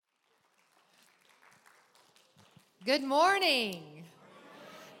Good morning.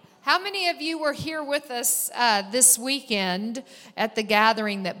 How many of you were here with us this weekend at the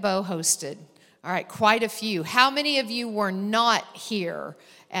gathering that Bo hosted? All right, quite a few. How many of you were not here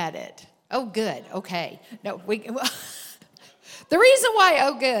at it? Oh, good. Okay. No, the reason why,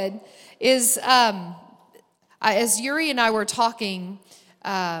 oh, good, is as Yuri and I were talking,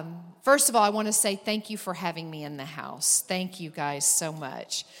 first of all, I want to say thank you for having me in the house. Thank you guys so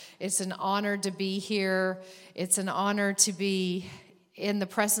much. It's an honor to be here. It's an honor to be in the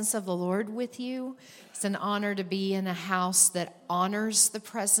presence of the Lord with you. It's an honor to be in a house that honors the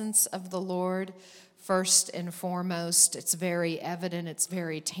presence of the Lord first and foremost. It's very evident. It's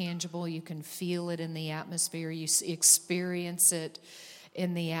very tangible. You can feel it in the atmosphere. You experience it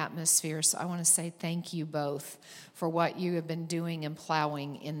in the atmosphere. So I want to say thank you both for what you have been doing and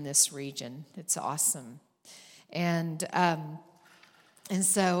plowing in this region. It's awesome. And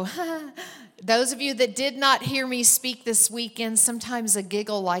so those of you that did not hear me speak this weekend, sometimes a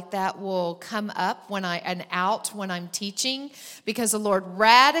giggle like that will come up when I'm teaching, because the Lord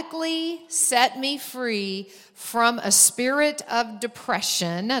radically set me free from a spirit of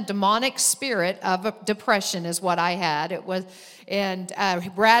depression. A demonic spirit of depression is what I had. It was, and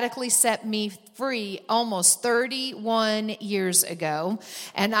radically set me free almost 31 years ago.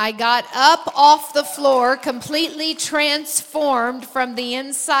 And I got up off the floor completely transformed from the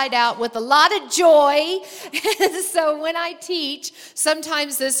inside out with a lot of joy. So when I teach,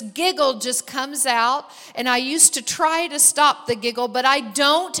 sometimes this giggle just comes out, and I used to try to stop the giggle, but I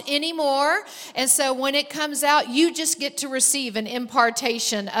don't anymore. And so when it comes out, you just get to receive an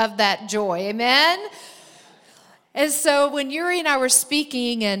impartation of that joy. Amen? And so when Yuri and I were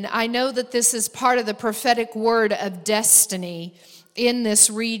speaking, and I know that this is part of the prophetic word of destiny in this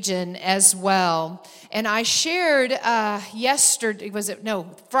region as well. And I shared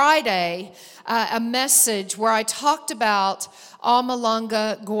Friday, a message where I talked about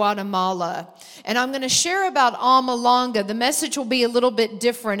Almalanga, Guatemala. And I'm going to share about Almalanga. The message will be a little bit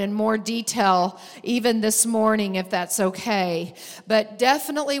different in more detail even this morning, if that's okay. But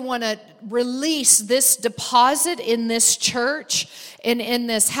definitely want to release this deposit in this church and in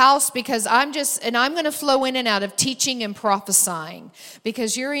this house, because I'm going to flow in and out of teaching and prophesying,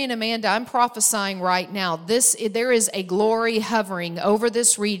 because Yuri and Amanda, I'm prophesying right now. There is a glory hovering over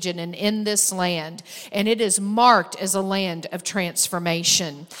this region and in this land, and it is marked as a land of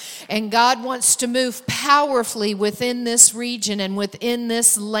transformation. And God wants to move powerfully within this region and within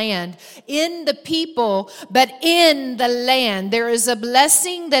this land, in the people, but in the land. There is a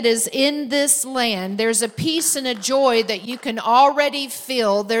blessing that is in this land. There's a peace and a joy that you can already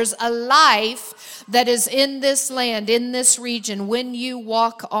feel. There's a life that is in this land, in this region, when you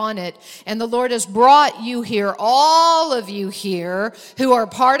walk on it. And the Lord has brought you here, all of you here, who are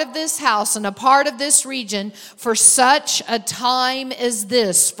part of this house and a part of this region, for such a time as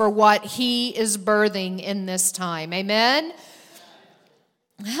this, for what He is birthing in this time. Amen?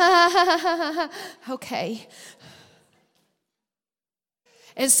 Okay.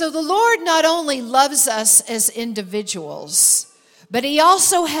 And so the Lord not only loves us as individuals, but He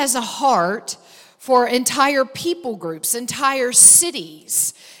also has a heart for entire people groups, entire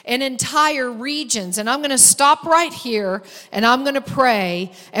cities, and entire regions. And I'm going to stop right here, and I'm going to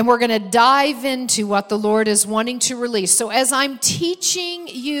pray, and we're going to dive into what the Lord is wanting to release. So as I'm teaching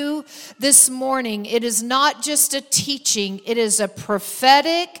you this morning, it is not just a teaching, it is a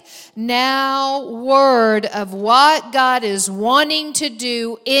prophetic now word of what God is wanting to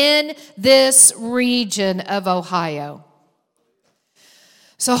do in this region of Ohio.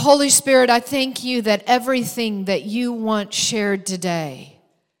 So Holy Spirit, I thank you that everything that you want shared today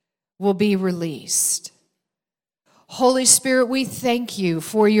will be released. Holy Spirit, we thank you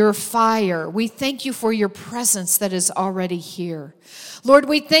for your fire. We thank you for your presence that is already here. Lord,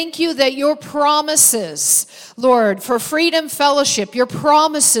 we thank you that your promises, Lord, for Freedom Fellowship, your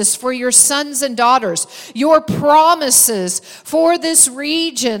promises for your sons and daughters, your promises for this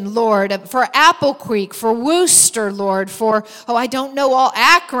region, Lord, for Apple Creek, for Worcester, Lord, for, all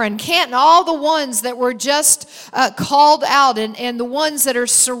Akron, Canton, all the ones that were just called out, and the ones that are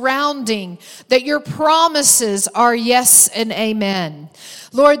surrounding, that your promises are yes and amen.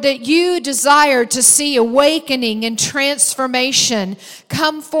 Lord, that you desire to see awakening and transformation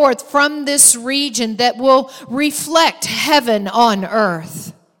come forth from this region that will reflect heaven on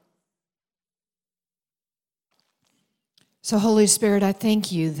earth. So, Holy Spirit, I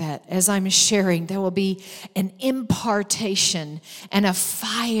thank you that as I'm sharing, there will be an impartation and a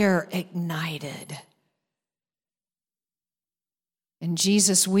fire ignited. And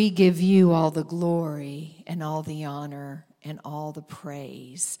Jesus, we give you all the glory and all the honor and all the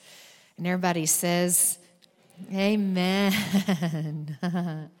praise. And everybody says, Amen.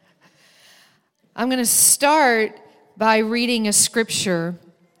 I'm going to start by reading a scripture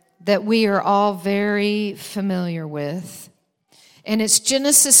that we are all very familiar with. And it's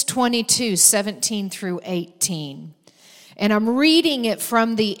Genesis 22, 17 through 18. And I'm reading it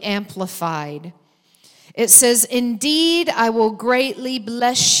from the Amplified. It says, "Indeed, I will greatly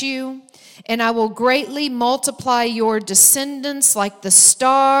bless you, and I will greatly multiply your descendants like the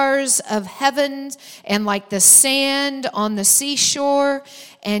stars of heaven and like the sand on the seashore,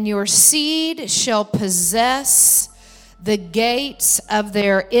 and your seed shall possess the gates of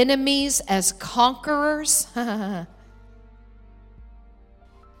their enemies as conquerors."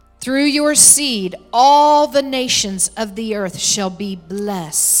 "Through your seed, all the nations of the earth shall be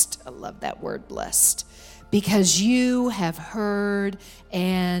blessed." I love that word, blessed. "Because you have heard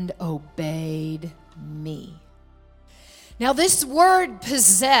and obeyed me." Now, this word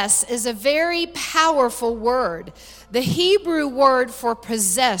possess is a very powerful word. The Hebrew word for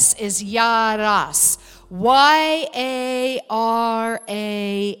possess is yaras, Y-A-R-A-S.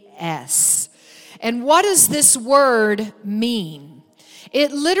 And what does this word mean?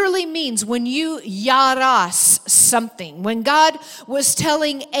 It literally means when you yaras something. When God was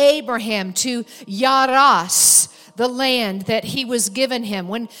telling Abraham to yaras the land that he was given him.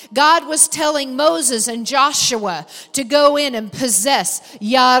 When God was telling Moses and Joshua to go in and possess,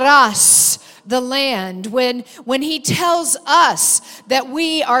 yaras the land. When he tells us that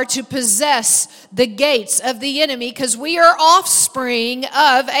we are to possess the gates of the enemy because we are offspring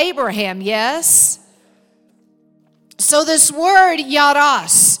of Abraham, yes? So this word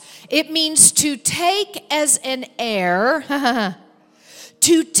yaras, it means to take as an heir,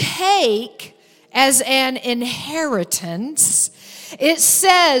 to take as an inheritance. It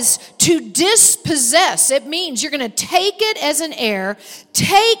says to dispossess. It means you're going to take it as an heir,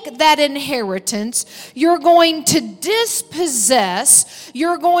 take that inheritance. You're going to dispossess.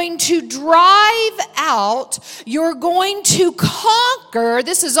 You're going to drive out. You're going to conquer.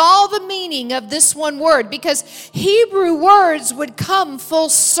 This is all the meaning of this one word, because Hebrew words would come full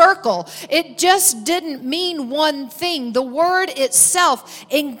circle. It just didn't mean one thing. The word itself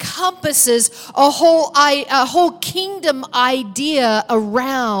encompasses a whole kingdom idea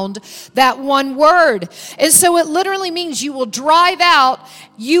around that one word. And so it literally means you will drive out,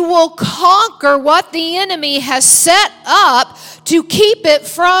 you will conquer what the enemy has set up to keep it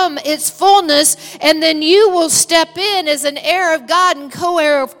from its fullness, and then you will step in as an heir of God and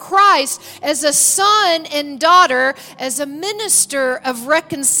co-heir of Christ, as a son and daughter, as a minister of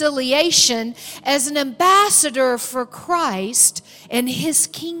reconciliation, as an ambassador for Christ and his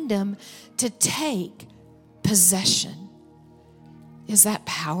kingdom, to take possession. Is that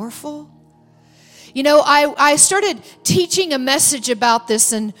powerful? You know, I started teaching a message about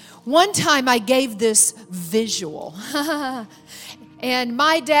this, and one time I gave this visual. And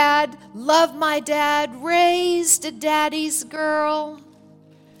my dad, loved my dad, raised a daddy's girl,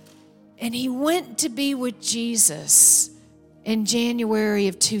 and he went to be with Jesus in January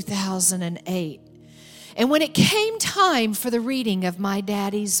of 2008. And when it came time for the reading of my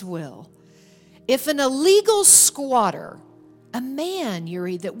daddy's will, if an illegal squatter, a man,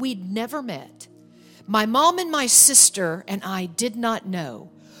 Yuri, that we'd never met, my mom and my sister and I did not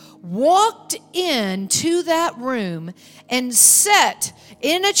know, walked into that room and sat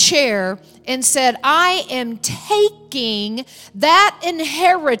in a chair and said, "I am taking that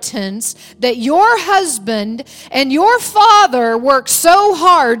inheritance that your husband and your father worked so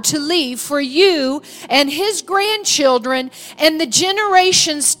hard to leave for you and his grandchildren and the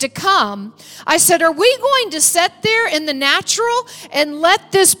generations to come." I said, "Are we going to sit there in the natural and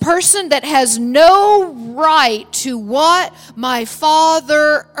let this person that has no right to what my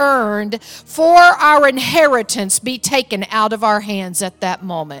father earned for our inheritance be taken out of our hands at that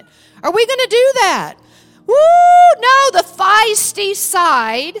moment? Are we going to do that?" Woo! No, the feisty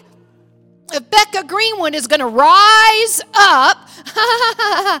side of Becca Greenwood is going to rise up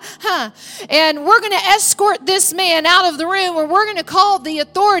and we're going to escort this man out of the room, or we're going to call the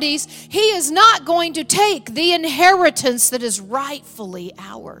authorities. He is not going to take the inheritance that is rightfully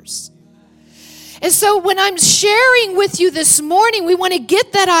ours. And so when I'm sharing with you this morning, we want to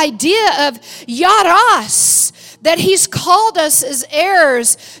get that idea of yaras, that he's called us as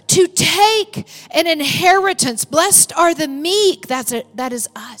heirs to take an inheritance. Blessed are the meek, that is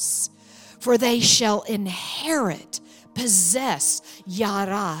us, for they shall inherit, possess,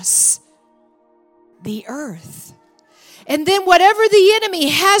 yaras, the earth. And then whatever the enemy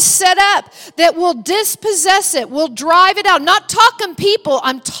has set up that will dispossess it, will drive it out. I'm not talking people,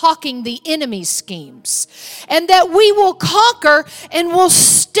 I'm talking the enemy's schemes. And that we will conquer and will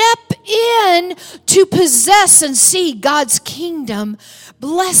step in to possess and see God's kingdom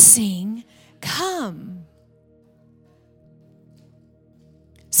blessing come.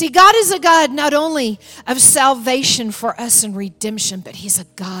 See, God is a God not only of salvation for us and redemption, but He's a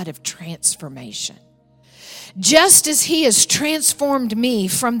God of transformation. Just as He has transformed me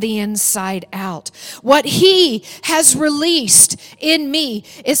from the inside out, what He has released in me,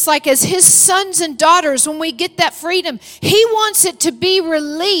 it's like as His sons and daughters, when we get that freedom, He wants it to be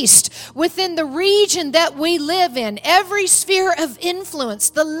released within the region that we live in, every sphere of influence,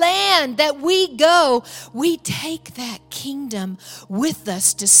 the land that we go. We take that kingdom with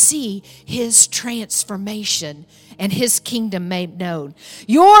us to see His transformation and His kingdom made known.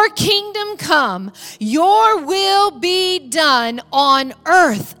 Your kingdom come, your will be done on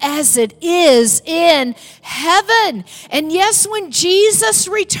earth as it is in heaven. And yes, when Jesus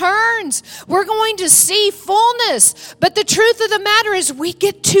returns, we're going to see fullness. But the truth of the matter is we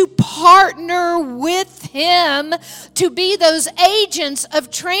get to partner with Him to be those agents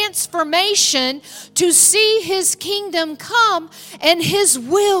of transformation to see His kingdom come and His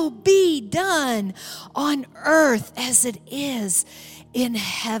will be done on earth as it is in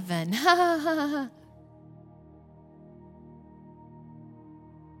heaven.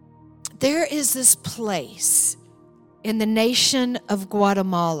 There is this place in the nation of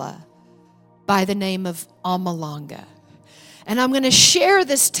Guatemala by the name of Almalanga. And I'm going to share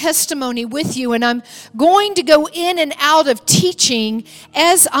this testimony with you, and I'm going to go in and out of teaching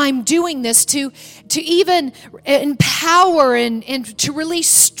as I'm doing this to even empower and to release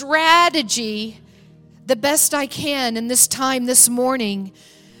strategy the best I can in this time this morning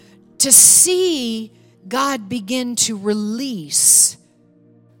to see God begin to release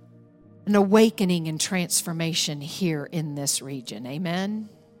an awakening and transformation here in this region. Amen.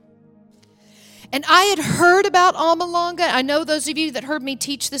 And I had heard about Almalanga. I know those of you that heard me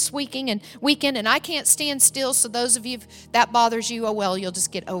teach this weekend, and I can't stand still. So those of you that bothers you, oh well, you'll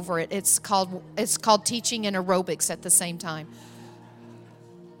just get over it. It's called teaching and aerobics at the same time.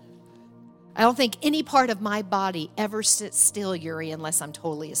 I don't think any part of my body ever sits still, Yuri, unless I'm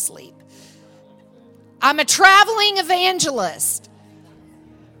totally asleep. I'm a traveling evangelist.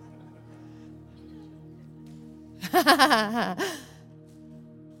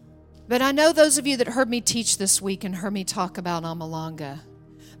 But I know those of you that heard me teach this week and heard me talk about Almalanga,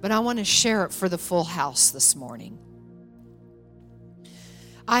 but I want to share it for the full house this morning.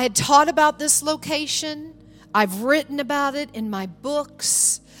 I had taught about this location. I've written about it in my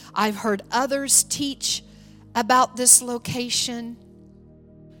books. I've heard others teach about this location.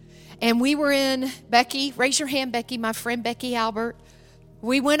 And we were in, Becky, raise your hand, Becky, my friend Becky Albert.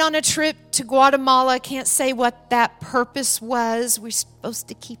 We went on a trip to Guatemala. I can't say what that purpose was. We're supposed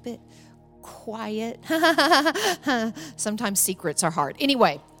to keep it quiet. Sometimes secrets are hard.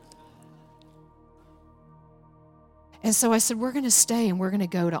 Anyway. And so I said, we're going to stay and we're going to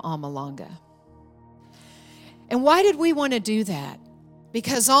go to Almalanga. And why did we want to do that?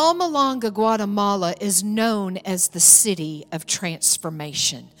 Because Almalanga, Guatemala is known as the city of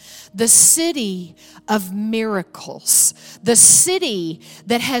transformation, the city of miracles, the city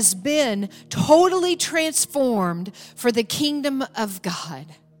that has been totally transformed for the kingdom of God.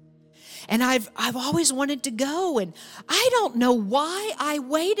 And I've always wanted to go, and I don't know why I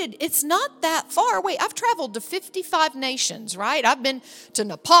waited. It's not that far away. I've traveled to 55 nations, right? I've been to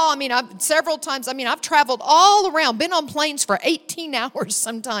Nepal. Several times. I've traveled all around, been on planes for 18 hours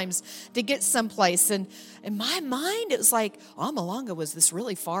sometimes to get someplace. And in my mind, it was like, Almalanga was this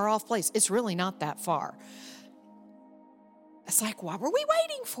really far off place. It's really not that far. It's like, what were we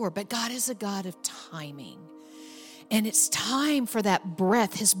waiting for? But God is a God of timing. And it's time for that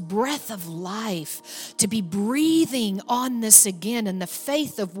breath, His breath of life, to be breathing on this again. And the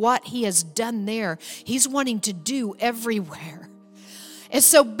faith of what He has done there, He's wanting to do everywhere. And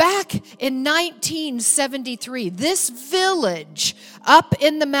so back in 1973, this village up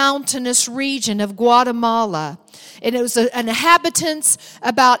in the mountainous region of Guatemala, and it was an inhabitants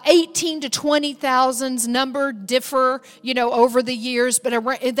about 18 to 20,000. Number differ, over the years, but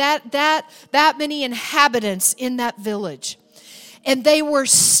that many inhabitants in that village. And they were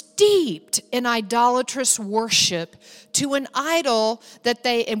steeped in idolatrous worship to an idol that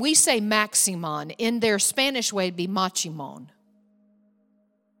and we say Maximon, in their Spanish way it'd be Machimon.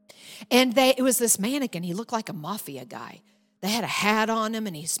 And it was this mannequin. He looked like a mafia guy. They had a hat on him,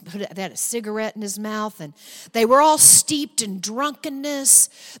 and they had a cigarette in his mouth, and they were all steeped in drunkenness.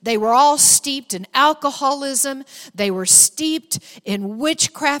 They were all steeped in alcoholism. They were steeped in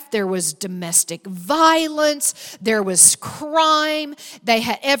witchcraft. There was domestic violence. There was crime. They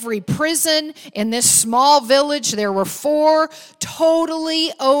had every prison in this small village. There were 4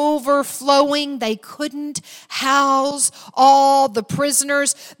 totally overflowing. They couldn't house all the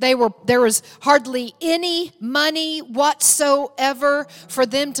prisoners. There was hardly any money whatsoever for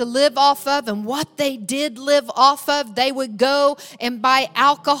them to live off of, and what they did live off of, they would go and buy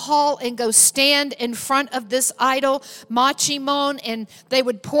alcohol and go stand in front of this idol, Machimon, and they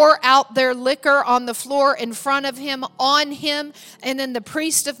would pour out their liquor on the floor in front of him, on him, and then the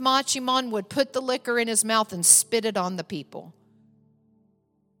priest of Machimon would put the liquor in his mouth and spit it on the people.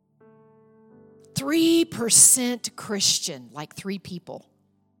 3% Christian, like 3 people.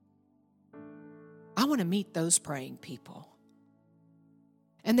 I want to meet those praying people.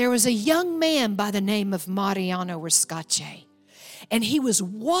 And there was a young man by the name of Mariano Riscache. And he was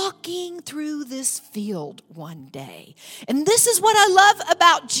walking through this field one day. And this is what I love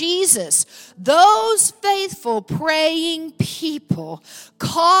about Jesus. Those faithful praying people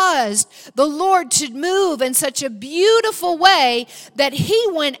caused the Lord to move in such a beautiful way that he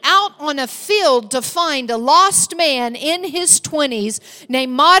went out on a field to find a lost man in his 20s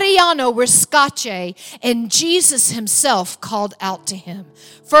named Mariano Riscache, and Jesus himself called out to him.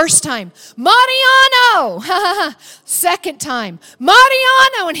 First time, Mariano! Second time,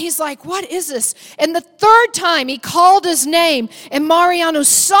 Mariano! And he's like, what is this? And the third time, he called his name, and Mariano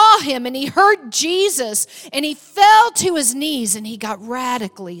saw him, and he heard Jesus, and he fell to his knees, and he got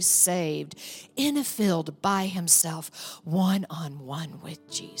radically saved in a field by himself, one-on-one with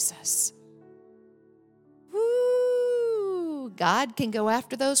Jesus. Woo! God can go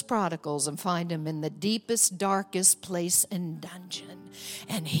after those prodigals and find them in the deepest, darkest place and dungeon,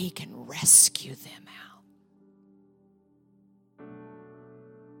 and he can rescue them out.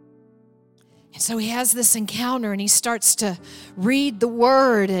 And so he has this encounter, and he starts to read the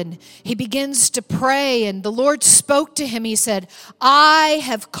word, and he begins to pray, and the Lord spoke to him. He said, I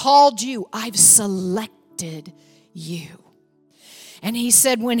have called you. I've selected you. And he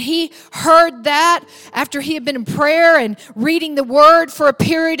said when he heard that, after he had been in prayer and reading the word for a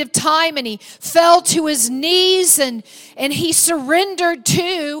period of time, and he fell to his knees and he surrendered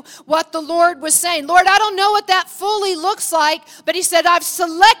to what the Lord was saying. Lord, I don't know what that fully looks like, but he said, I've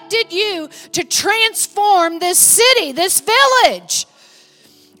selected you to transform this city, this village.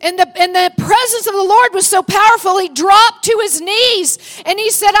 And the presence of the Lord was so powerful, he dropped to his knees and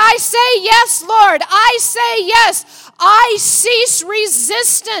he said, I say yes, Lord. I say yes. I cease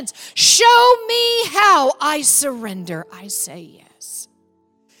resistance. Show me how. I surrender. I say yes.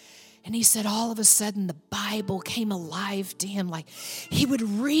 And he said all of a sudden the Bible came alive to him, like he would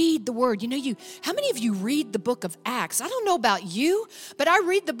read the word. You know, how many of you read the book of Acts? I don't know about you, but I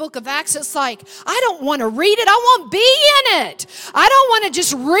read the book of Acts. It's like, I don't want to read it. I want to be in it. I don't want to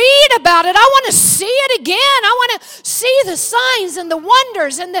just read about it. I want to see it again. I want to see the signs and the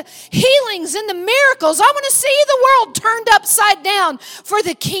wonders and the healings and the miracles. I want to see the world turned upside down for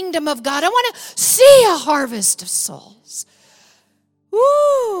the kingdom of God. I want to see a harvest of souls.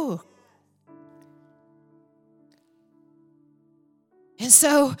 Woo! And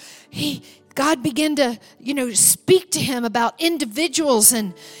so God began to, speak to him about individuals,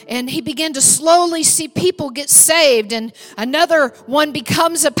 and he began to slowly see people get saved. And another one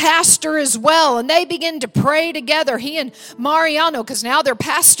becomes a pastor as well. And they begin to pray together, he and Mariano, because now they're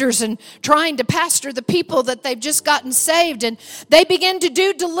pastors and trying to pastor the people that they've just gotten saved. And they begin to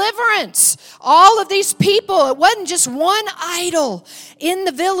do deliverance. All of these people, it wasn't just one idol in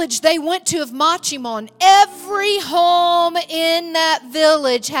the village they went to of Machimon. Every home in that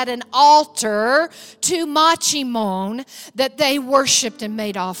village had an altar to Machimon that they worshiped and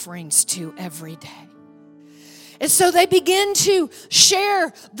made offerings to every day. And so they begin to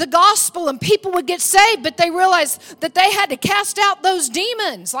share the gospel, and people would get saved, but they realized that they had to cast out those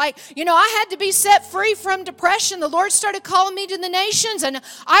demons. Like, I had to be set free from depression. The Lord started calling me to the nations, and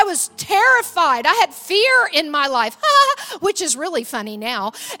I was terrified. I had fear in my life, which is really funny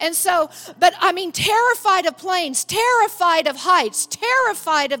now. And so, terrified of planes, terrified of heights,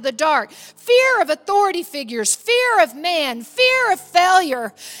 terrified of the dark, fear of authority figures, fear of man, fear of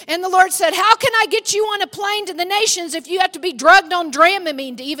failure. And the Lord said, how can I get you on a plane to the nations if you have to be drugged on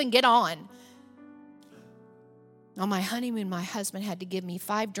Dramamine to even get on? On my honeymoon, my husband had to give me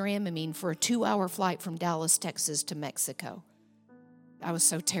 5 Dramamine for a 2-hour flight from Dallas, Texas to Mexico. I was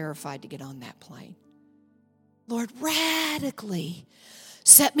so terrified to get on that plane. Lord, radically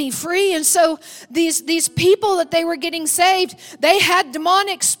Set me free. And so these people that they were getting saved, they had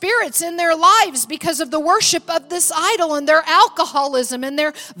demonic spirits in their lives because of the worship of this idol and their alcoholism and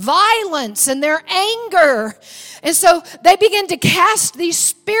their violence and their anger. And so they began to cast these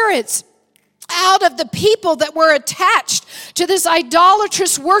spirits out of the people that were attached to this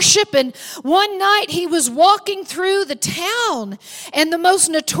idolatrous worship. And one night he was walking through the town, and the most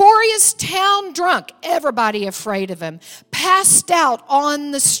notorious town drunk, everybody afraid of him, passed out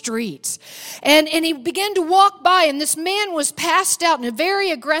on the streets. And he began to walk by, and this man was passed out and very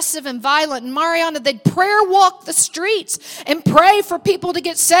aggressive and violent. And Mariana, they'd prayer walk the streets and pray for people to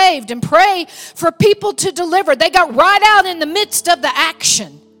get saved and pray for people to deliver. They got right out in the midst of the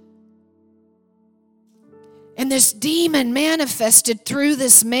action. And this demon manifested through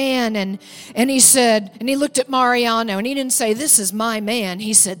this man, and he said, and he looked at Mariano, and he didn't say, "This is my man."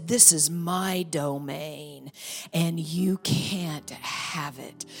 He said, "This is my domain, and you can't have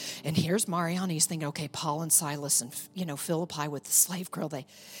it." And here's Mariano. He's thinking, okay, Paul and Silas and, Philippi with the slave girl, they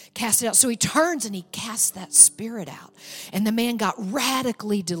cast it out. So he turns and he casts that spirit out. And the man got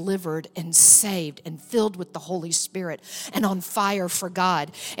radically delivered and saved and filled with the Holy Spirit and on fire for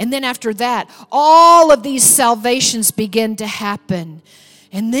God. And then after that, all of these salvations begin to happen.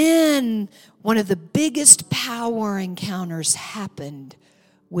 And then one of the biggest power encounters happened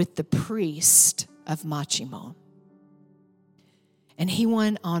with the priest of Machimon. And he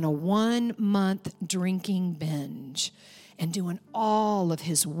went on a 1-month drinking binge and doing all of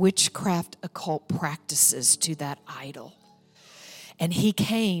his witchcraft occult practices to that idol. And he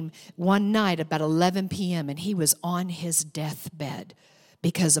came one night about 11 p.m. and he was on his deathbed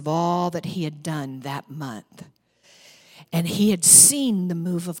because of all that he had done that month. And he had seen the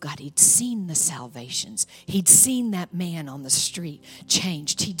move of God. He'd seen the salvations. He'd seen that man on the street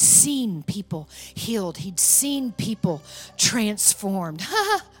changed. He'd seen people healed. He'd seen people transformed.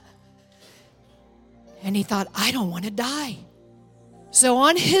 And he thought, I don't want to die. So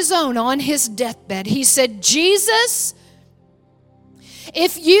on his own, on his deathbed, he said, "Jesus,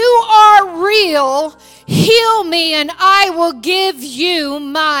 if you are real, heal me and I will give you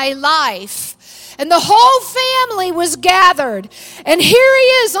my life." And the whole family was gathered. And here he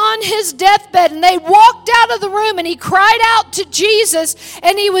is on his deathbed. And they walked out of the room and he cried out to Jesus.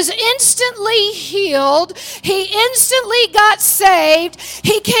 And he was instantly healed. He instantly got saved.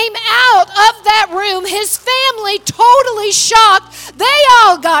 He came out of that room. His family totally shocked. They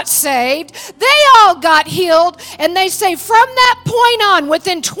all got saved. They all got healed. And they say from that point on,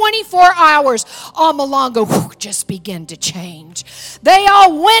 within 24 hours, Amalanga just began to change. They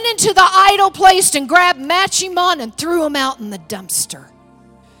all went into the idol place and grabbed Machimon and threw him out in the dumpster.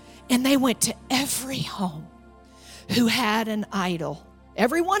 And they went to every home who had an idol.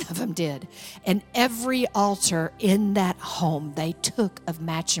 Every one of them did. And every altar in that home they took of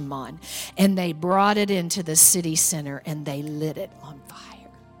Machimon and they brought it into the city center and they lit it on fire.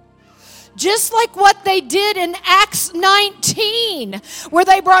 Just like what they did in Acts 19, where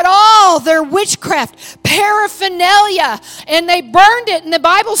they brought all their witchcraft paraphernalia and they burned it. And the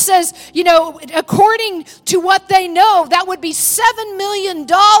Bible says, according to what they know, that would be $7 million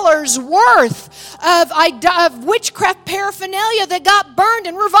worth of witchcraft paraphernalia that got burned.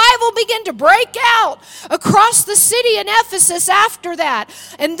 And revival began to break out across the city in Ephesus after that.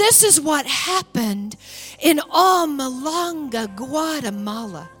 And this is what happened in Amalanga,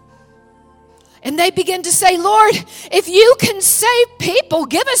 Guatemala. And they begin to say, "Lord, if you can save people,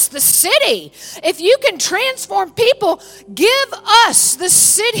 give us the city. If you can transform people, give us the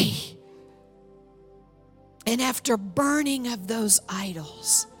city." And after burning of those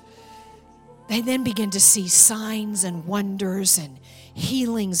idols, they then begin to see signs and wonders and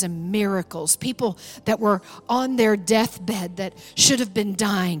healings and miracles. People that were on their deathbed that should have been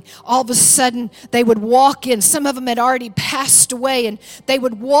dying, all of a sudden they would walk in. Some of them had already passed away, and they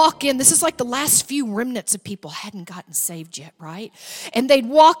would walk in. This is like the last few remnants of people hadn't gotten saved yet, right? And they'd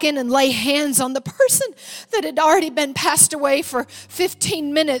walk in and lay hands on the person that had already been passed away for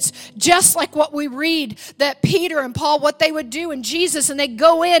 15 minutes, just like what we read that Peter and Paul, what they would do in Jesus. And they'd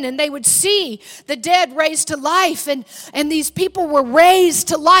go in and they would see the dead raised to life, and these people were raised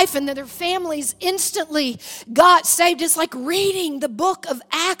to life, and their families instantly got saved. It's like reading the book of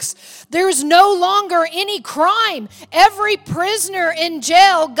Acts. There is no longer any crime. Every prisoner in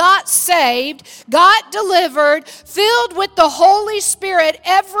jail got saved, got delivered, filled with the Holy Spirit.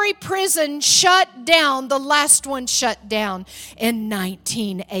 Every prison shut down. The last one shut down in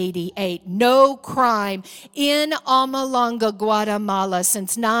 1988. No crime in Amalanga, Guatemala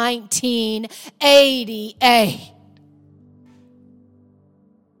since 1988.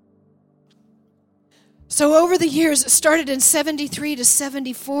 So over the years, it started in 73 to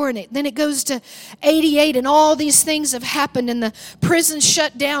 74, and then it goes to 88, and all these things have happened, and the prisons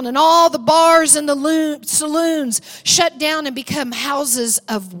shut down, and all the bars and the saloons shut down and become houses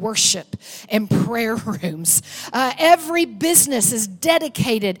of worship and prayer rooms. Every business is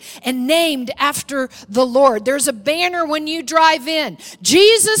dedicated and named after the Lord. There's a banner when you drive in.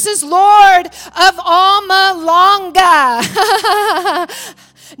 Jesus is Lord of Alma Longa.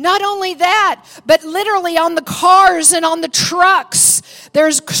 Not only that, but literally on the cars and on the trucks,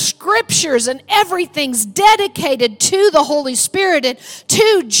 there's scriptures and everything's dedicated to the Holy Spirit and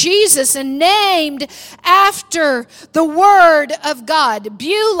to Jesus and named after the Word of God.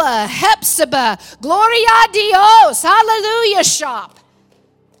 Beulah, Hephzibah, Gloria a Dios, Hallelujah shop.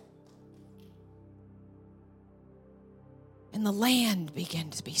 And the land began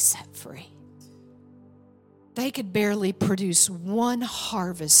to be set free. They could barely produce one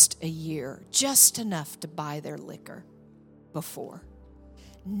harvest a year, just enough to buy their liquor before.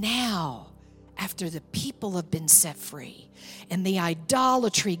 Now, after the people have been set free and the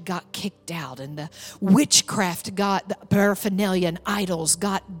idolatry got kicked out and the witchcraft got, the paraphernalia and idols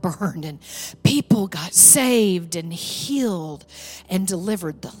got burned and people got saved and healed and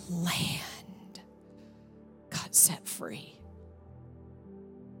delivered, the land got set free.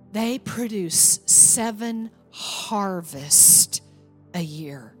 They produce 7 harvests a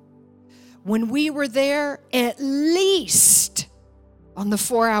year. When we were there, at least, on the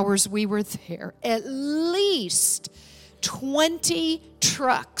 4 hours we were there, at least 20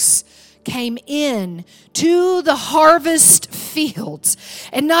 trucks came in to the harvest fields.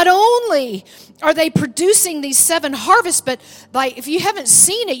 And not only are they producing these 7 harvests, but like if you haven't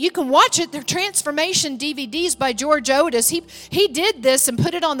seen it, you can watch it. They're transformation DVDs by George Otis. He did this and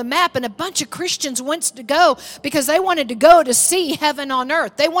put it on the map, and a bunch of Christians went to go because they wanted to go to see heaven on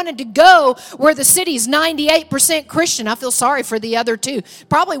earth. They wanted to go where the city's 98% Christian. I feel sorry for the other 2.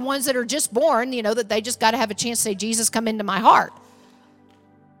 Probably ones that are just born, that they just got to have a chance to say, Jesus, come into my heart.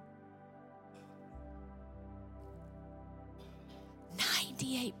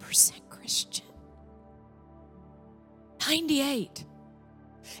 98% Christian. 98.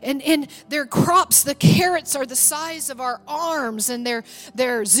 And their crops, the carrots are the size of our arms, and their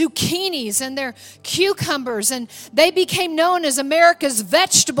zucchinis and their cucumbers, and they became known as America's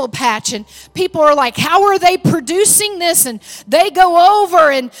vegetable patch. And people are like, how are they producing this? And they go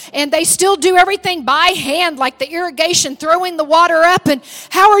over and they still do everything by hand, like the irrigation, throwing the water up. And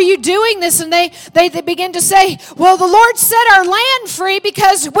how are you doing this? And they begin to say, well, the Lord set our land free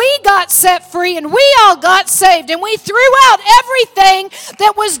because we got set free and we all got saved, and we threw out everything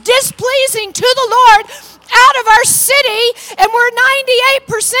that was displeasing to the Lord out of our city, and we're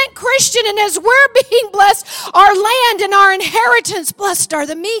 98% Christian, and as we're being blessed, our land and our inheritance, blessed are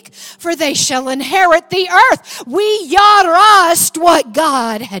the meek, for they shall inherit the earth. We lost what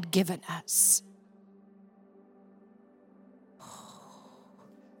God had given us.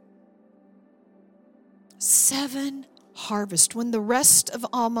 Seven harvest, when the rest of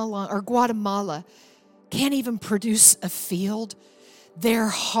Guatemala can't even produce a field, their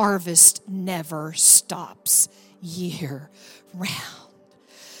harvest never stops year round.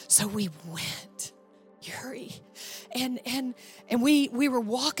 So we went, Yuri, and we were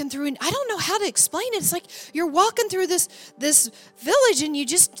walking through, and I don't know how to explain it. It's like you're walking through this village, and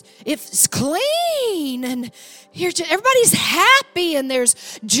it's clean, and everybody's happy, and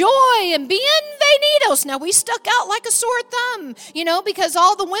there's joy and bienvenidos. Now we stuck out like a sore thumb, because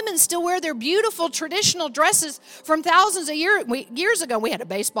all the women still wear their beautiful traditional dresses from thousands of years ago. We had a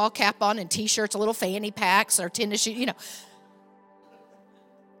baseball cap on and T-shirts, a little fanny packs, or tennis shoes,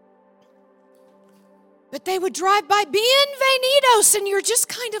 But they would drive by bienvenidos, and you're just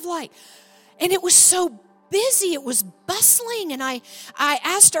kind of like, and it was so busy, it was bustling. And I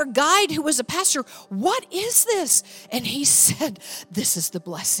asked our guide, who was a pastor, what is this? And he said, this is the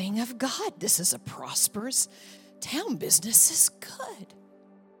blessing of God. This is a prosperous town. Business is good.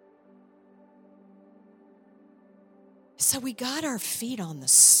 So we got our feet on the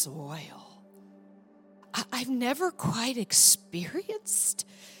soil. I've never quite experienced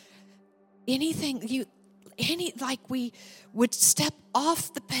anything like we would step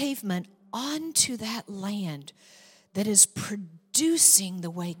off the pavement onto that land that is producing the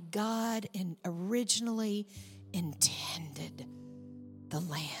way God originally intended the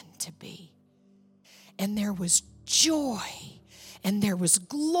land to be. And there was joy, and there was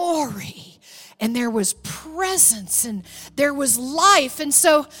glory, and there was presence and there was life. And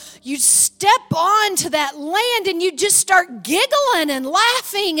so you step onto that land and you just start giggling and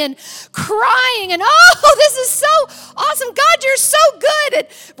laughing and crying and, oh, this is so awesome. God, you're so good. And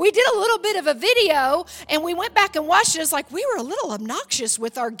we did a little bit of a video and we went back and watched it. It's like we were a little obnoxious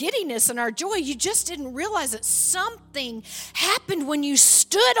with our giddiness and our joy. You just didn't realize that something happened when you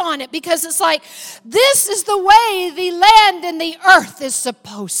stood on it, because it's like, this is the way the land and the earth is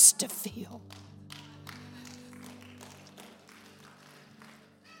supposed to feel.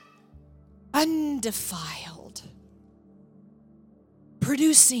 Undefiled,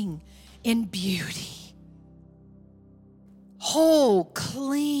 producing in beauty, whole,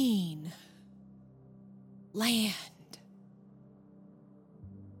 clean land.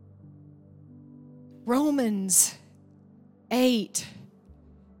 Romans 8.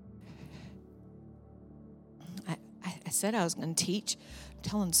 I said I was going to teach,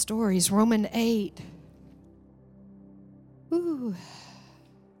 telling stories. Romans 8.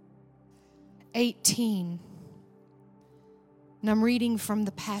 18. And I'm reading from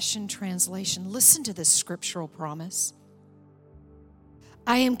the Passion Translation. Listen to this scriptural promise.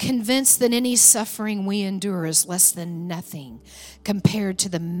 I am convinced that any suffering we endure is less than nothing compared to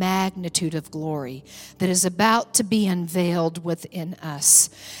the magnitude of glory that is about to be unveiled within us.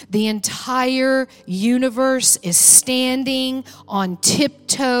 The entire universe is standing on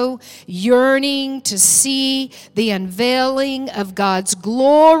tiptoe, yearning to see the unveiling of God's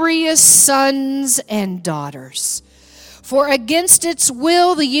glorious sons and daughters. For against its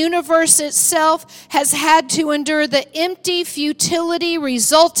will, the universe itself has had to endure the empty futility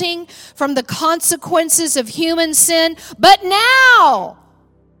resulting from the consequences of human sin. But now,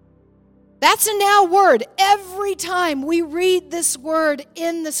 that's a now word. Every time we read this word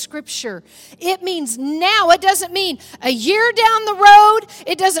in the scripture, it means now. It doesn't mean a year down the road.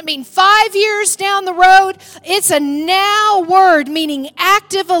 It doesn't mean 5 years down the road. It's a now word, meaning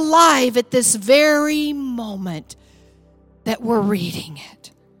active, alive at this very moment that we're reading it.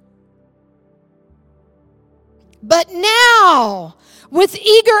 But now, with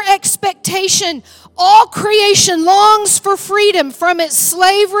eager expectation, all creation longs for freedom from its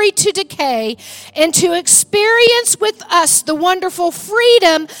slavery to decay and to experience with us the wonderful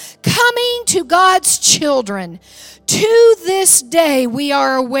freedom coming to God's children. To this day, we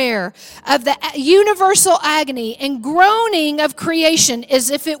are aware of the universal agony and groaning of creation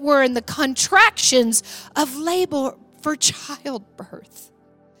as if it were in the contractions of labor for childbirth.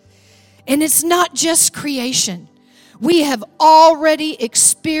 And it's not just creation. We have already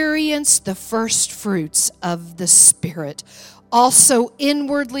experienced the first fruits of the Spirit, also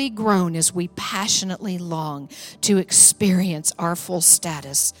inwardly grown as we passionately long to experience our full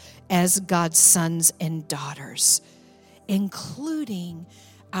status as God's sons and daughters, including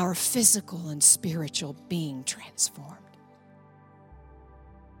our physical and spiritual being transformed.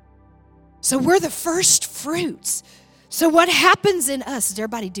 So we're the first fruits. So what happens in us? Is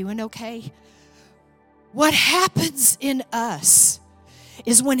everybody doing okay? What happens in us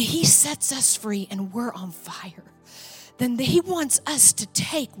is when He sets us free and we're on fire, then He wants us to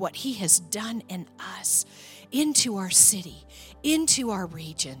take what He has done in us into our city, into our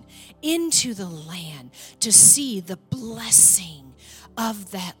region, into the land, to see the blessing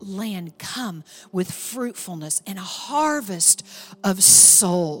of that land come with fruitfulness and a harvest of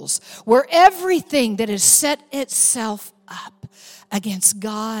souls, where everything that has set itself up against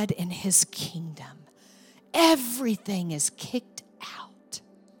God and His kingdom, everything is kicked out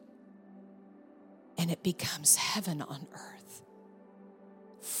and it becomes heaven on earth.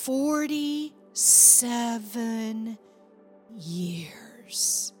 47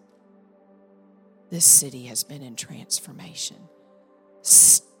 years this city has been in transformation.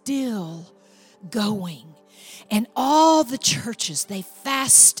 Still going. And all the churches, they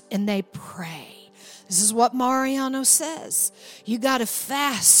fast and they pray. This is what Mariano says. You got to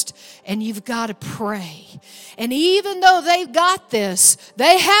fast and you've got to pray. And even though they've got this,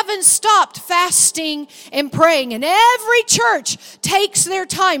 they haven't stopped fasting and praying. And every church takes their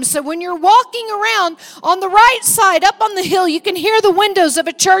time. So when you're walking around on the right side, up on the hill, you can hear the windows of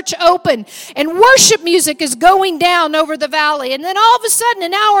a church open. And worship music is going down over the valley. And then all of a sudden,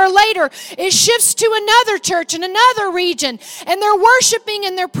 an hour later, it shifts to another church in another region. And they're worshiping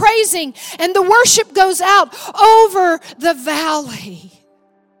and they're praising. And the worship goes out over the valley.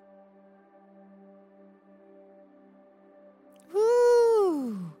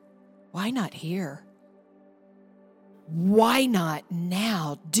 Woo! Why not here? Why not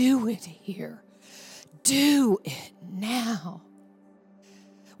now? Do it here. Do it now.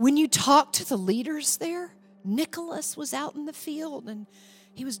 When you talk to the leaders there, Nicholas was out in the field and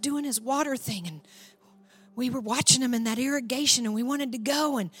he was doing his water thing, and we were watching him in that irrigation, and we wanted to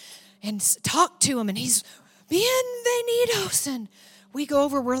go and talk to him, and he's bienvenidos, and we go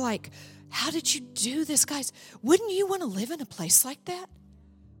over, we're like, how did you do this, guys? Wouldn't you want to live in a place like that?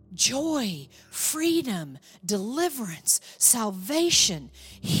 Joy, freedom, deliverance, salvation,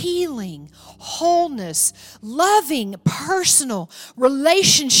 healing, wholeness, loving, personal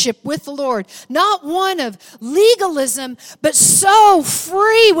relationship with the Lord. Not one of legalism, but so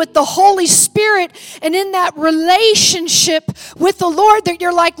free with the Holy Spirit and in that relationship with the Lord that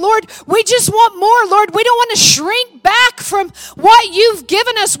you're like, Lord, we just want more, Lord. We don't want to shrink back from what you've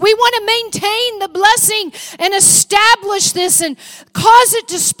given us. We want to maintain the blessing and establish this and cause it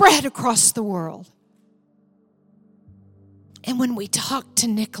to spread across the world. And when we talked to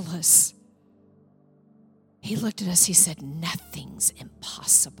Nicholas, he looked at us, he said, nothing's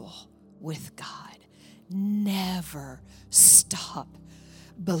impossible with God. Never stop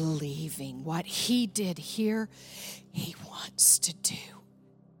believing. What he did here, he wants to do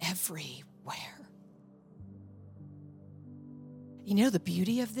everywhere. You know the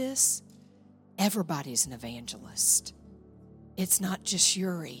beauty of this? Everybody's an evangelist. It's not just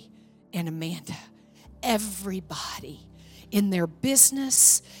Yuri and Amanda. Everybody in their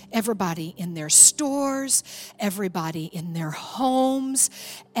business, everybody in their stores, everybody in their homes,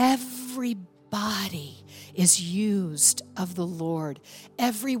 everybody is used of the Lord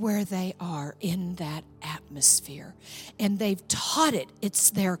everywhere they are in that atmosphere. And they've taught it. It's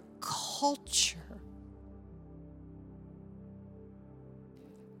their culture.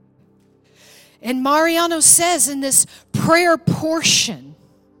 And Mariano says in this prayer portion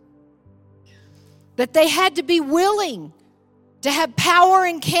that they had to be willing to have power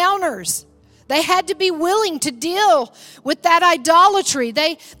encounters. They had to be willing to deal with that idolatry.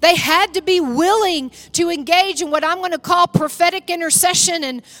 They had to be willing to engage in what I'm going to call prophetic intercession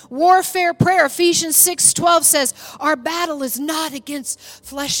and warfare prayer. Ephesians 6:12 says, our battle is not against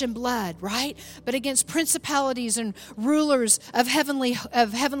flesh and blood, right? But against principalities and rulers of heavenly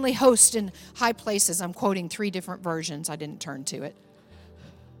hosts in high places. I'm quoting 3 different versions. I didn't turn to it.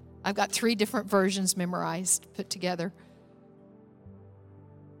 I've got 3 different versions memorized, put together.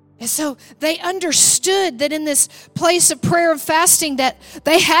 And so they understood that in this place of prayer and fasting that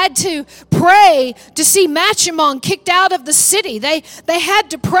they had to pray to see Machimon kicked out of the city. They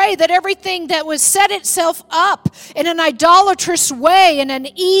had to pray that everything that was set itself up in an idolatrous way, in an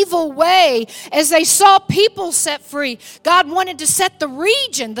evil way, as they saw people set free, God wanted to set the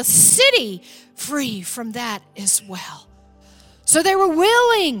region, the city, free from that as well. So they were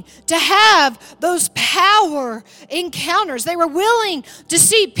willing to have those power encounters. They were willing to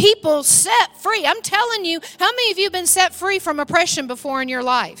see people set free. I'm telling you, how many of you have been set free from oppression before in your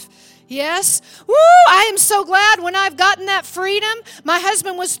life? Yes? Woo! I am so glad when I've gotten that freedom. My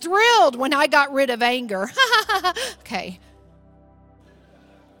husband was thrilled when I got rid of anger. Okay.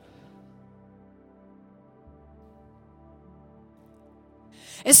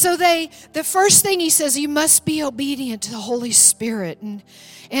 And so the first thing he says, you must be obedient to the Holy Spirit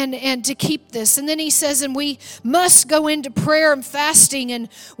and to keep this. And then he says, and we must go into prayer and fasting,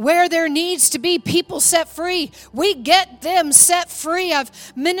 and where there needs to be people set free, we get them set free. I've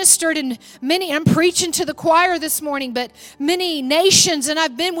ministered in many, I'm preaching to the choir this morning, but many nations, and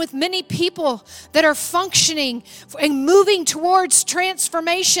I've been with many people that are functioning and moving towards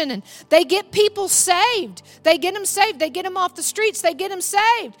transformation, and they get people saved. They get them saved. They get them off the streets. They get them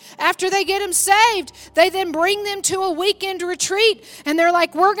saved. After they get them saved, they then bring them to a weekend retreat, and they're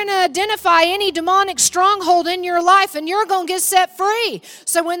like, we're going to identify any demonic stronghold in your life, and you're going to get set free.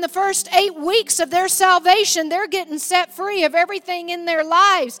 So in the first 8 weeks of their salvation, they're getting set free of everything in their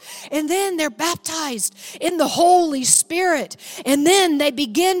lives. And then they're baptized in the Holy Spirit. And then they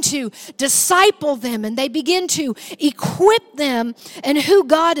begin to disciple them, and they begin to equip them in who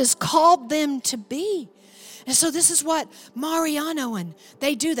God has called them to be. And so this is what Mariano and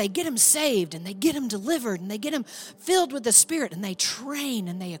they do. They get them saved, and they get them delivered, and they get them filled with the Spirit, and they train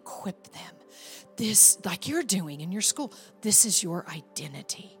and they equip them. This, like you're doing in your school, this is your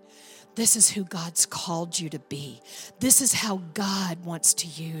identity. This is who God's called you to be. This is how God wants to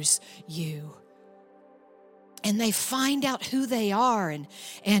use you. And they find out who they are, and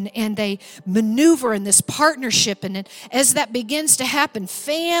they maneuver in this partnership. And as that begins to happen,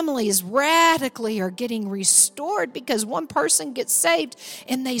 families radically are getting restored because one person gets saved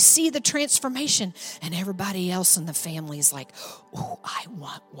and they see the transformation. And everybody else in the family is like, oh, I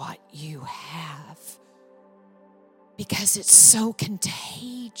want what you have. Because it's so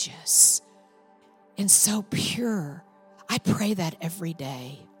contagious and so pure. I pray that every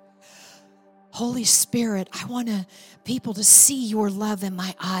day. Holy Spirit, I want people to see your love in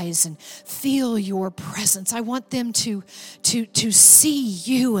my eyes and feel your presence. I want them to see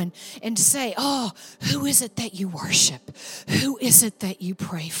you and say, oh, who is it that you worship? Who is it that you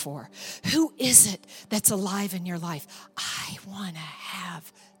pray for? Who is it that's alive in your life? I want to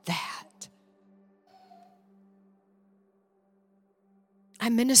have that. I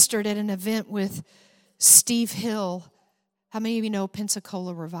ministered at an event with Steve Hill. How many of you know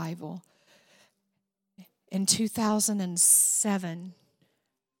Pensacola Revival? In 2007.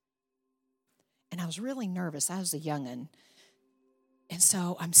 And I was really nervous. I was a young'un. And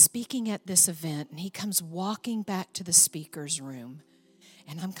so I'm speaking at this event, and he comes walking back to the speaker's room.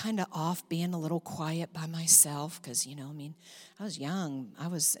 And I'm kind of off being a little quiet by myself because, I was young. I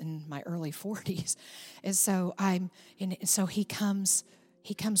was in my early 40s. And so he comes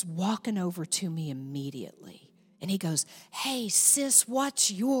walking over to me immediately. And he goes, hey, sis,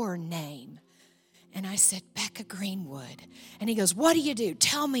 what's your name? And I said, Becca Greenwood. And he goes, what do you do?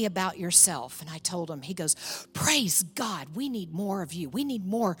 Tell me about yourself. And I told him, he goes, praise God, we need more of you. We need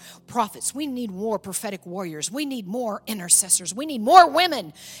more prophets. We need more prophetic warriors. We need more intercessors. We need more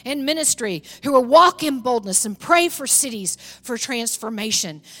women in ministry who will walk in boldness and pray for cities for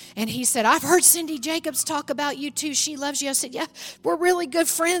transformation. And he said, I've heard Cindy Jacobs talk about you too. She loves you. I said, yeah, we're really good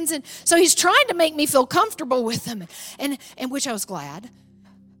friends. And so he's trying to make me feel comfortable with him, and which I was glad.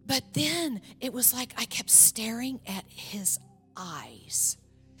 But then it was like I kept staring at his eyes.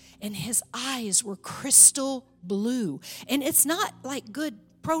 And his eyes were crystal blue. And it's not like good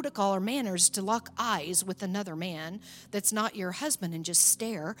protocol or manners to lock eyes with another man that's not your husband and just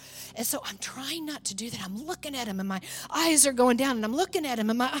stare. And so I'm trying not to do that. I'm looking at him and my eyes are going down. And I'm looking at him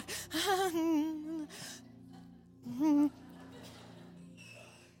and my...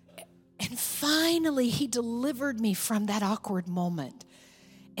 And finally he delivered me from that awkward moment.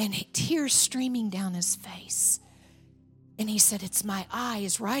 And tears streaming down his face. And he said, it's my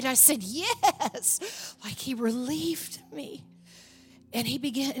eyes, right? I said, yes. Like he relieved me. And he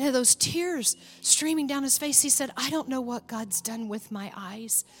began, those tears streaming down his face. He said, I don't know what God's done with my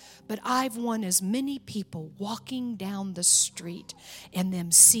eyes, but I've won as many people walking down the street and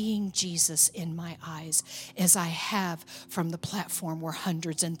them seeing Jesus in my eyes as I have from the platform where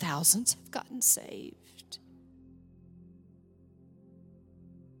hundreds and thousands have gotten saved.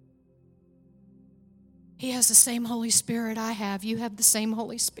 He has the same Holy Spirit I have. You have the same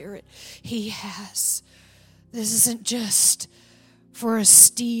Holy Spirit he has. This isn't just for a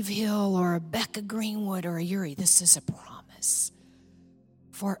Steve Hill or a Becca Greenwood or a Yuri. This is a promise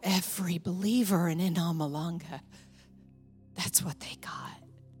for every believer in Inamalanga. That's what they got.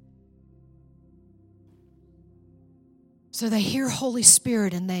 So they hear Holy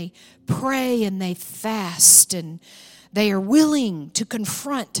Spirit and they pray and they fast and they are willing to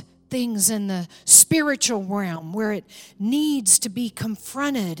confront things in the spiritual realm where it needs to be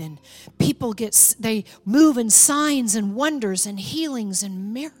confronted, and people they move in signs and wonders and healings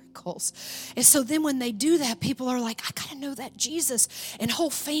and miracles. And so then when they do that, people are like, I gotta know that Jesus, and whole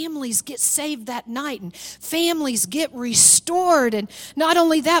families get saved that night and families get restored. And not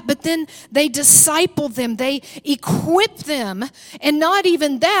only that, but then they disciple them, they equip them, and not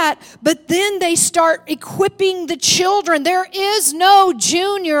even that, but then they start equipping the children. There is no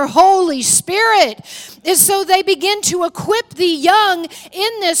junior Holy Spirit. And so they begin to equip the young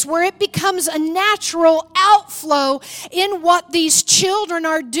in this, where it becomes a natural outflow in what these children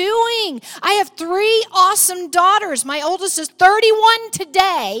are doing. I have 3 awesome daughters. My oldest is 31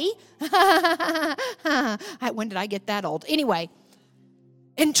 today. When did I get that old? Anyway.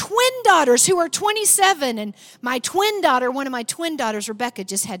 And twin daughters who are 27. And my twin daughter, one of my twin daughters, Rebecca,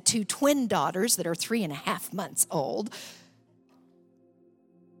 just had 2 twin daughters that are 3.5 months old.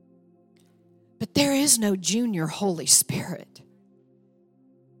 But there is no junior Holy Spirit.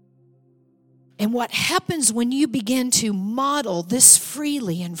 And what happens when you begin to model this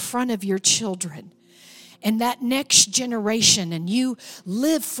freely in front of your children and that next generation, and you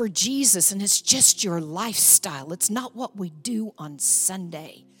live for Jesus, and it's just your lifestyle. It's not what we do on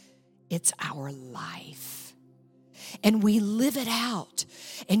Sunday. It's our life. And we live it out.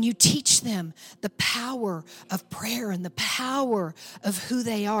 And you teach them the power of prayer and the power of who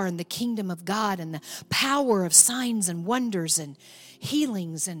they are in the kingdom of God and the power of signs and wonders. And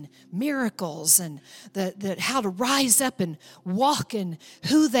healings and miracles and how to rise up and walk in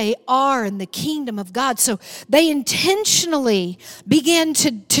who they are in the kingdom of God. So they intentionally began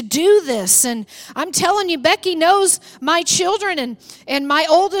to do this. And I'm telling you, Becky knows my children, and my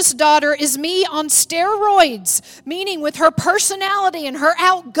oldest daughter is me on steroids, meaning with her personality and her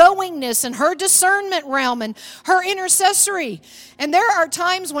outgoingness and her discernment realm and her intercessory. And there are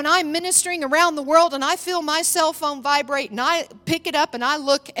times when I'm ministering around the world and I feel my cell phone vibrate and I pick it up and I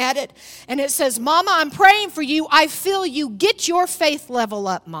look at it and it says, Mama, I'm praying for you. I feel you. Get your faith level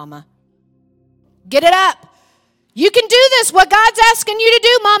up, Mama. Get it up. You can do this. What God's asking you to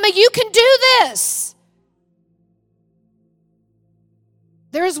do, Mama, you can do this.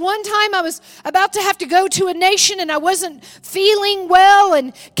 There was one time I was about to have to go to a nation and I wasn't feeling well.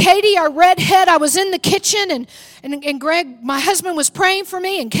 And Katie, our redhead, I was in the kitchen and Greg, my husband, was praying for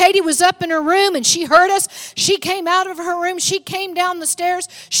me. And Katie was up in her room and she heard us. She came out of her room. She came down the stairs.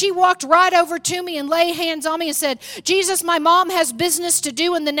 She walked right over to me and laid hands on me and said, Jesus, my mom has business to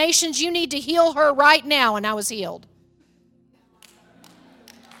do in the nations. You need to heal her right now. And I was healed.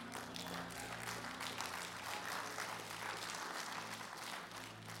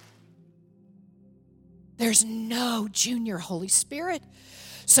 There's no junior Holy Spirit.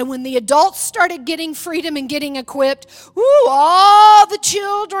 So when the adults started getting freedom and getting equipped, all the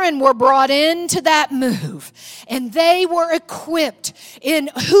children were brought into that move. And they were equipped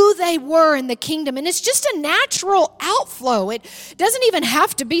in who they were in the kingdom. And it's just a natural outflow. It doesn't even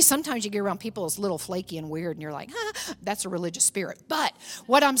have to be. Sometimes you get around people that's a little flaky and weird, and you're like, that's a religious spirit. But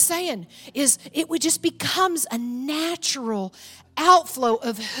what I'm saying is it just becomes a natural outflow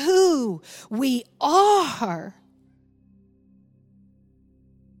of who we are.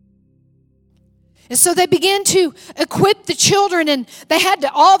 And so they began to equip the children, and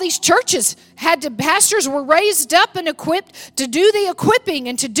all these churches pastors were raised up and equipped to do the equipping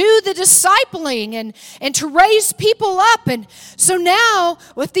and to do the discipling and to raise people up. And so now,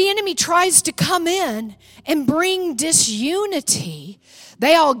 if the enemy tries to come in and bring disunity,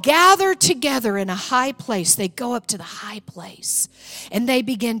 they all gather together in a high place. They go up to the high place and they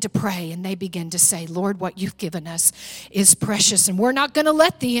begin to pray and they begin to say, Lord, what you've given us is precious, and we're not going to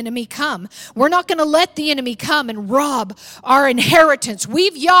let the enemy come. We're not going to let the enemy come and rob our inheritance.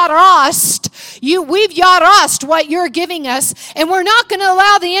 We've yarost what you're giving us, and we're not going to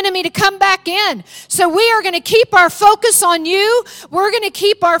allow the enemy to come back in. So we are going to keep our focus on you. We're going to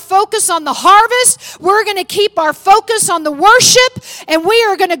keep our focus on the harvest. We're going to keep our focus on the worship, and we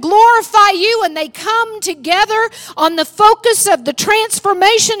are going to glorify you. And they come together on the focus of the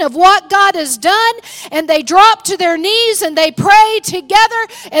transformation of what God has done, and they drop to their knees and they pray together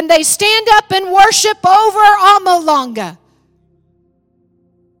and they stand up and worship over Amalanga.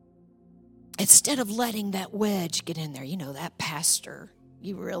 Instead of letting that wedge get in there, that pastor,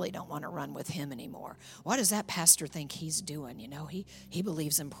 you really don't want to run with him anymore. What does that pastor think he's doing? He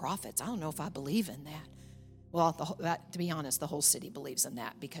believes in prophets. I don't know if I believe in that. Well, to be honest, the whole city believes in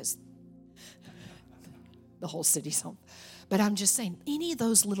that because the whole city's home. But I'm just saying, any of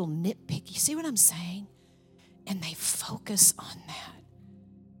those little nitpick, you see what I'm saying? And they focus on that.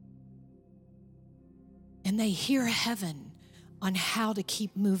 And they hear heaven on how to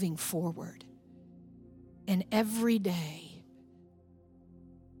keep moving forward. And every day,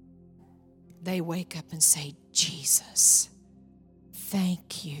 they wake up and say, Jesus,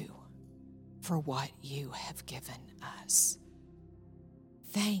 thank you for what you have given us.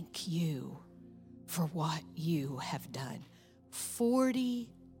 Thank you for what you have done.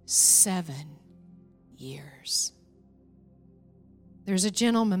 47 years. There's a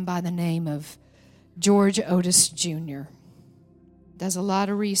gentleman by the name of George Otis Jr. Does a lot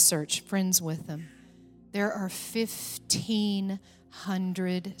of research, friends with him. There are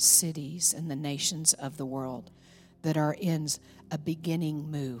 1,500 cities in the nations of the world that are in a beginning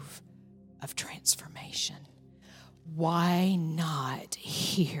move of transformation. Why not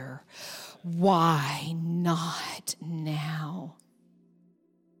here? Why not now?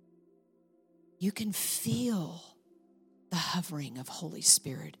 You can feel the hovering of Holy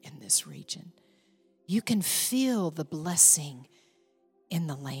Spirit in this region. You can feel the blessing in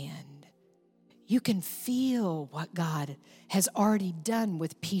the land. You can feel what God has already done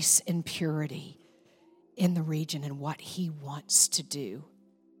with peace and purity in the region and what He wants to do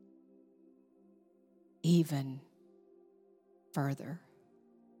even further.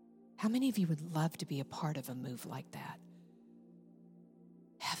 How many of you would love to be a part of a move like that?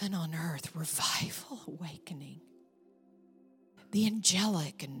 Heaven on earth, revival, awakening. The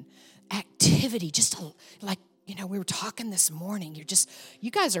angelic and activity, we were talking this morning.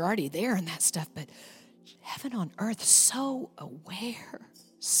 You guys are already there in that stuff, but heaven on earth, so aware,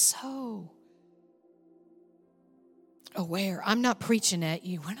 so aware. I'm not preaching at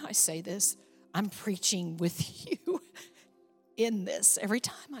you when I say this. I'm preaching with you in this. Every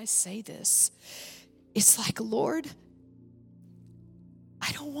time I say this, it's like, Lord,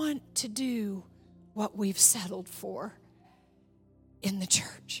 I don't want to do what we've settled for in the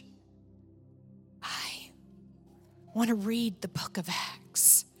church. I want to read the book of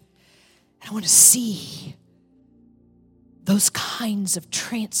Acts. And I want to see those kinds of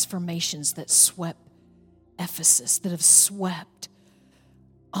transformations that swept Ephesus, that have swept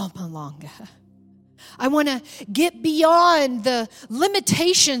Alma-Longa. I want to get beyond the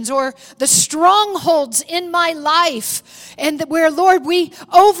limitations or the strongholds in my life, and that where, Lord, we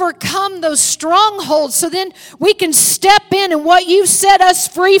overcome those strongholds, so then we can step in, and what you set us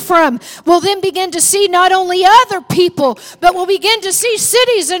free from, we'll then begin to see not only other people, but we'll begin to see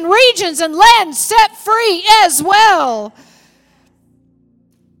cities and regions and lands set free as well.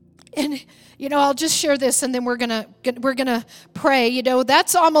 And I'll just share this, and then we're gonna pray.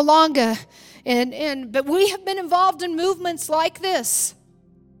 That's Alma-Longa. But we have been involved in movements like this.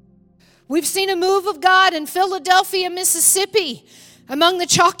 We've seen a move of God in Philadelphia, Mississippi, among the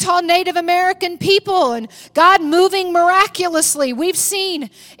Choctaw Native American people, and God moving miraculously. We've seen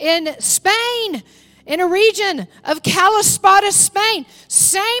in Spain, in a region of Calaspata, Spain,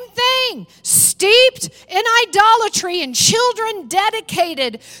 same thing, steeped in idolatry and children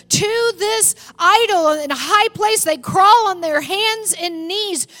dedicated to this idol in a high place. They crawl on their hands and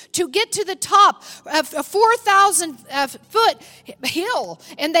knees to get to the top of a 4,000 foot hill,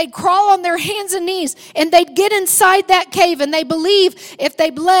 and they'd crawl on their hands and knees, and they'd get inside that cave, and they believe if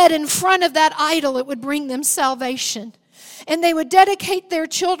they bled in front of that idol, it would bring them salvation. And they would dedicate their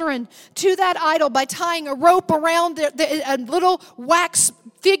children to that idol by tying a rope around a little wax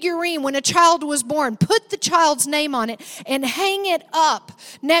figurine when a child was born, put the child's name on it, and hang it up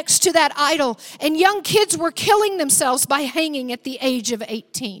next to that idol. And young kids were killing themselves by hanging at the age of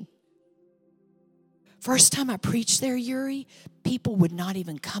 18. First time I preached there, Yuri, people would not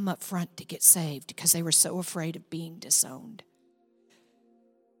even come up front to get saved because they were so afraid of being disowned.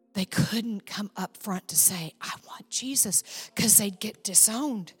 They couldn't come up front to say, I want Jesus, because they'd get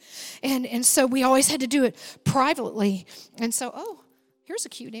disowned. And so we always had to do it privately. And so, here's a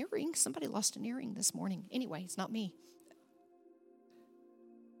cute earring. Somebody lost an earring this morning. Anyway, it's not me.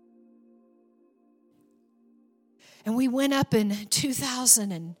 And we went up in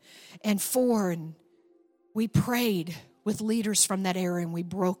 2004, and we prayed with leaders from that area, and we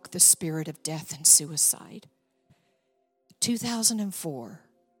broke the spirit of death and suicide. 2004.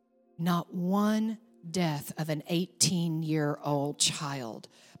 Not one death of an 18-year-old child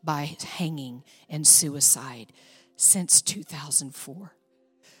by hanging and suicide since 2004.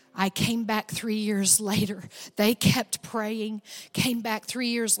 I came back 3 years later. They kept praying. Came back 3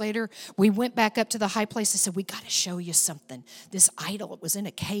 years later. We went back up to the high place. I said, we got to show you something. This idol, it was in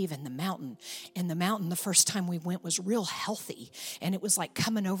a cave in the mountain. And the mountain, the first time we went, was real healthy. And it was like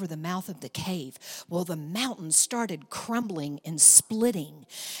coming over the mouth of the cave. Well, the mountain started crumbling and splitting.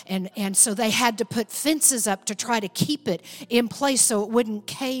 And so they had to put fences up to try to keep it in place so it wouldn't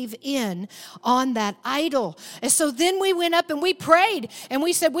cave in on that idol. And so then we went up and we prayed. And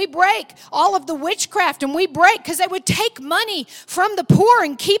we said, we break all of the witchcraft, and we break, because they would take money from the poor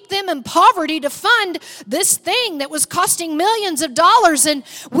and keep them in poverty to fund this thing that was costing millions of dollars. And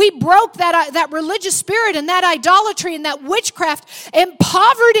we broke that religious spirit and that idolatry and that witchcraft and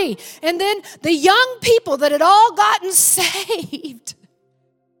poverty. And then the young people that had all gotten saved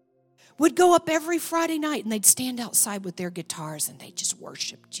would go up every Friday night, and they'd stand outside with their guitars, and they'd just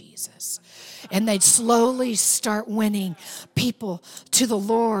worship Jesus. And they'd slowly start winning people to the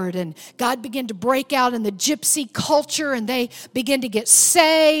Lord. And God began to break out in the gypsy culture, and they began to get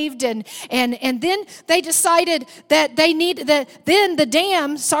saved. And then they decided that then the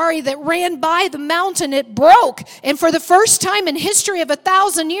dam, that ran by the mountain, it broke. And for the first time in history of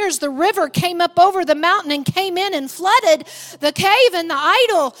 1,000 years, the river came up over the mountain and came in and flooded the cave and the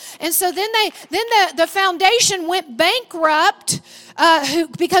idol. And so then the foundation went bankrupt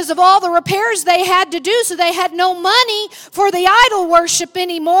because of all the repairs they had to do. So they had no money for the idol worship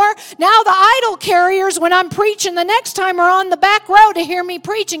anymore. Now the idol carriers, when I'm preaching the next time, are on the back row to hear me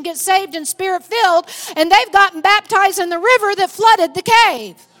preach and get saved and spirit filled. And they've gotten baptized in the river that flooded the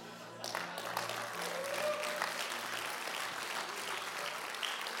cave.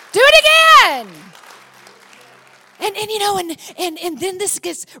 Do it again. And then this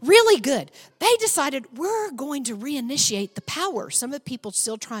gets really good. They decided we're going to reinitiate the power. Some of the people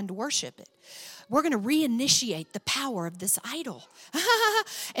still trying to worship it. we're going to reinitiate the power of this idol.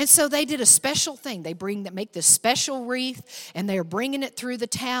 And so they did a special thing. They make this special wreath, and they're bringing it through the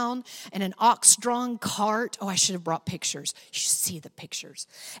town in an ox-drawn cart. Oh, I should have brought pictures. You should see the pictures.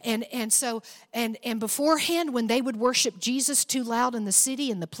 And beforehand, when they would worship Jesus too loud in the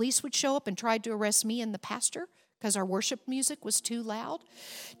city, and the police would show up and try to arrest me and the pastor because our worship music was too loud.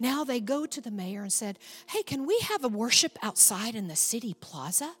 Now they go to the mayor and said, hey, can we have a worship outside in the city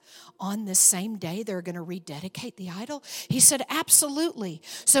plaza on this same day they're going to rededicate the idol? He said, absolutely.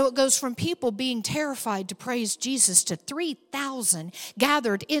 So it goes from people being terrified to praise Jesus to 3,000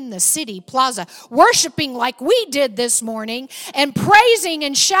 gathered in the city plaza, worshiping like we did this morning and praising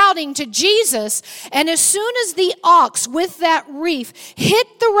and shouting to Jesus. And as soon as the ox with that wreath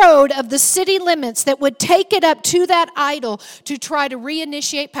hit the road of the city limits that would take it up to that idol to try to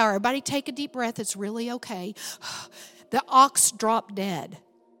reinitiate power. Everybody take a deep breath. It's really okay. The ox dropped dead.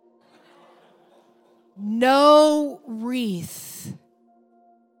 No wreath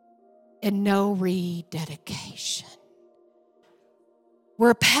and no rededication.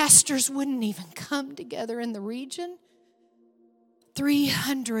 Where pastors wouldn't even come together in the region,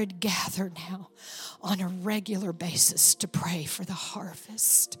 300 gather now on a regular basis to pray for the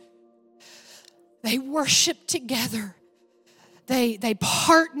harvest. They worship together. They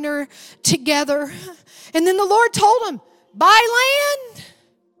partner together. And then the Lord told them, buy land.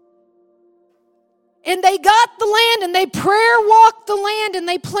 And they got the land, and they prayer walked the land, and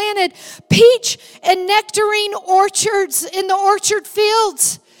they planted peach and nectarine orchards in the orchard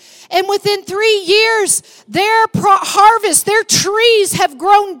fields. And within 3 years, their harvest, their trees have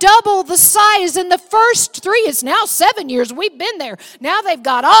grown double the size. In the first 3, it's now 7 years. We've been there. Now they've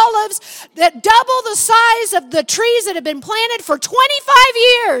got olives that double the size of the trees that have been planted for 25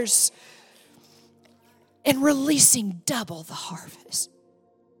 years. And releasing double the harvest.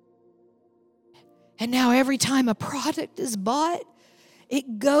 And now every time a product is bought,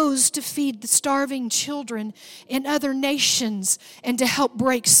 it goes to feed the starving children in other nations and to help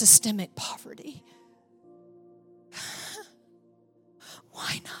break systemic poverty.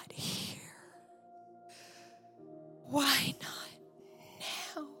 Why not here? Why not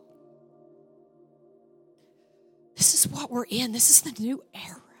now? This is what we're in. This is the new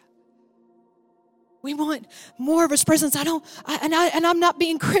era. We want more of His presence. I'm not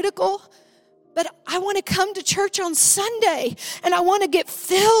being critical. But I want to come to church on Sunday, and I want to get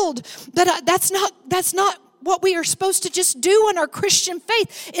filled. But that's not what we are supposed to just do in our Christian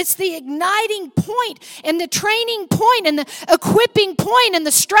faith. It's the igniting point, and the training point, and the equipping point, and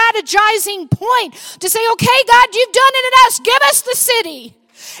the strategizing point to say, okay, God, you've done it in us. Give us the city.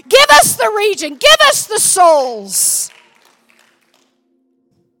 Give us the region. Give us the souls.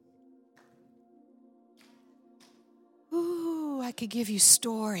 I could give you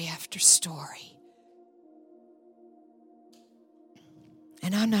story after story.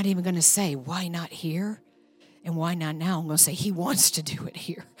 And I'm not even going to say, why not here? And why not now? I'm going to say, He wants to do it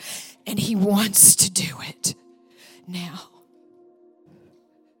here. And He wants to do it now.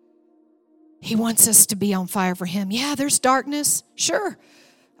 He wants us to be on fire for Him. Yeah, there's darkness. Sure.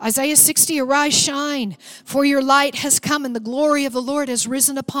 Isaiah 60, arise, shine, for your light has come and the glory of the Lord has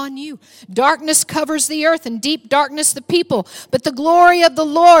risen upon you. Darkness covers the earth and deep darkness the people, but the glory of the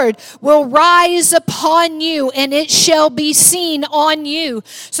Lord will rise upon you and it shall be seen on you.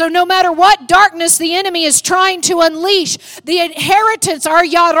 So no matter what darkness the enemy is trying to unleash, the inheritance, our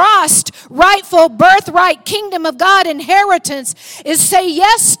yarast, rightful birthright kingdom of God inheritance is say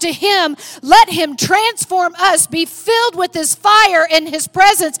yes to Him. Let Him transform us, be filled with His fire and His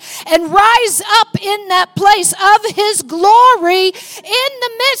presence, and rise up in that place of His glory in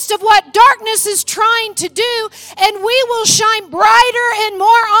the midst of what darkness is trying to do, and we will shine brighter and more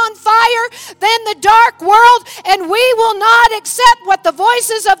on fire than the dark world, and we will not accept what the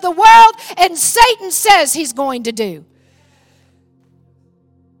voices of the world and Satan says he's going to do.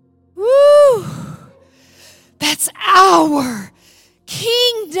 Woo! That's our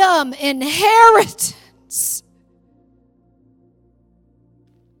kingdom inheritance.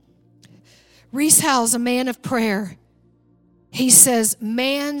 Rees Howells, a man of prayer, he says,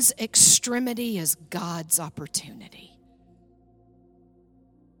 man's extremity is God's opportunity.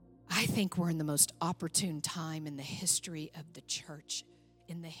 I think we're in the most opportune time in the history of the church,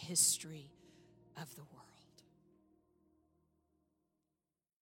 in the history of the world.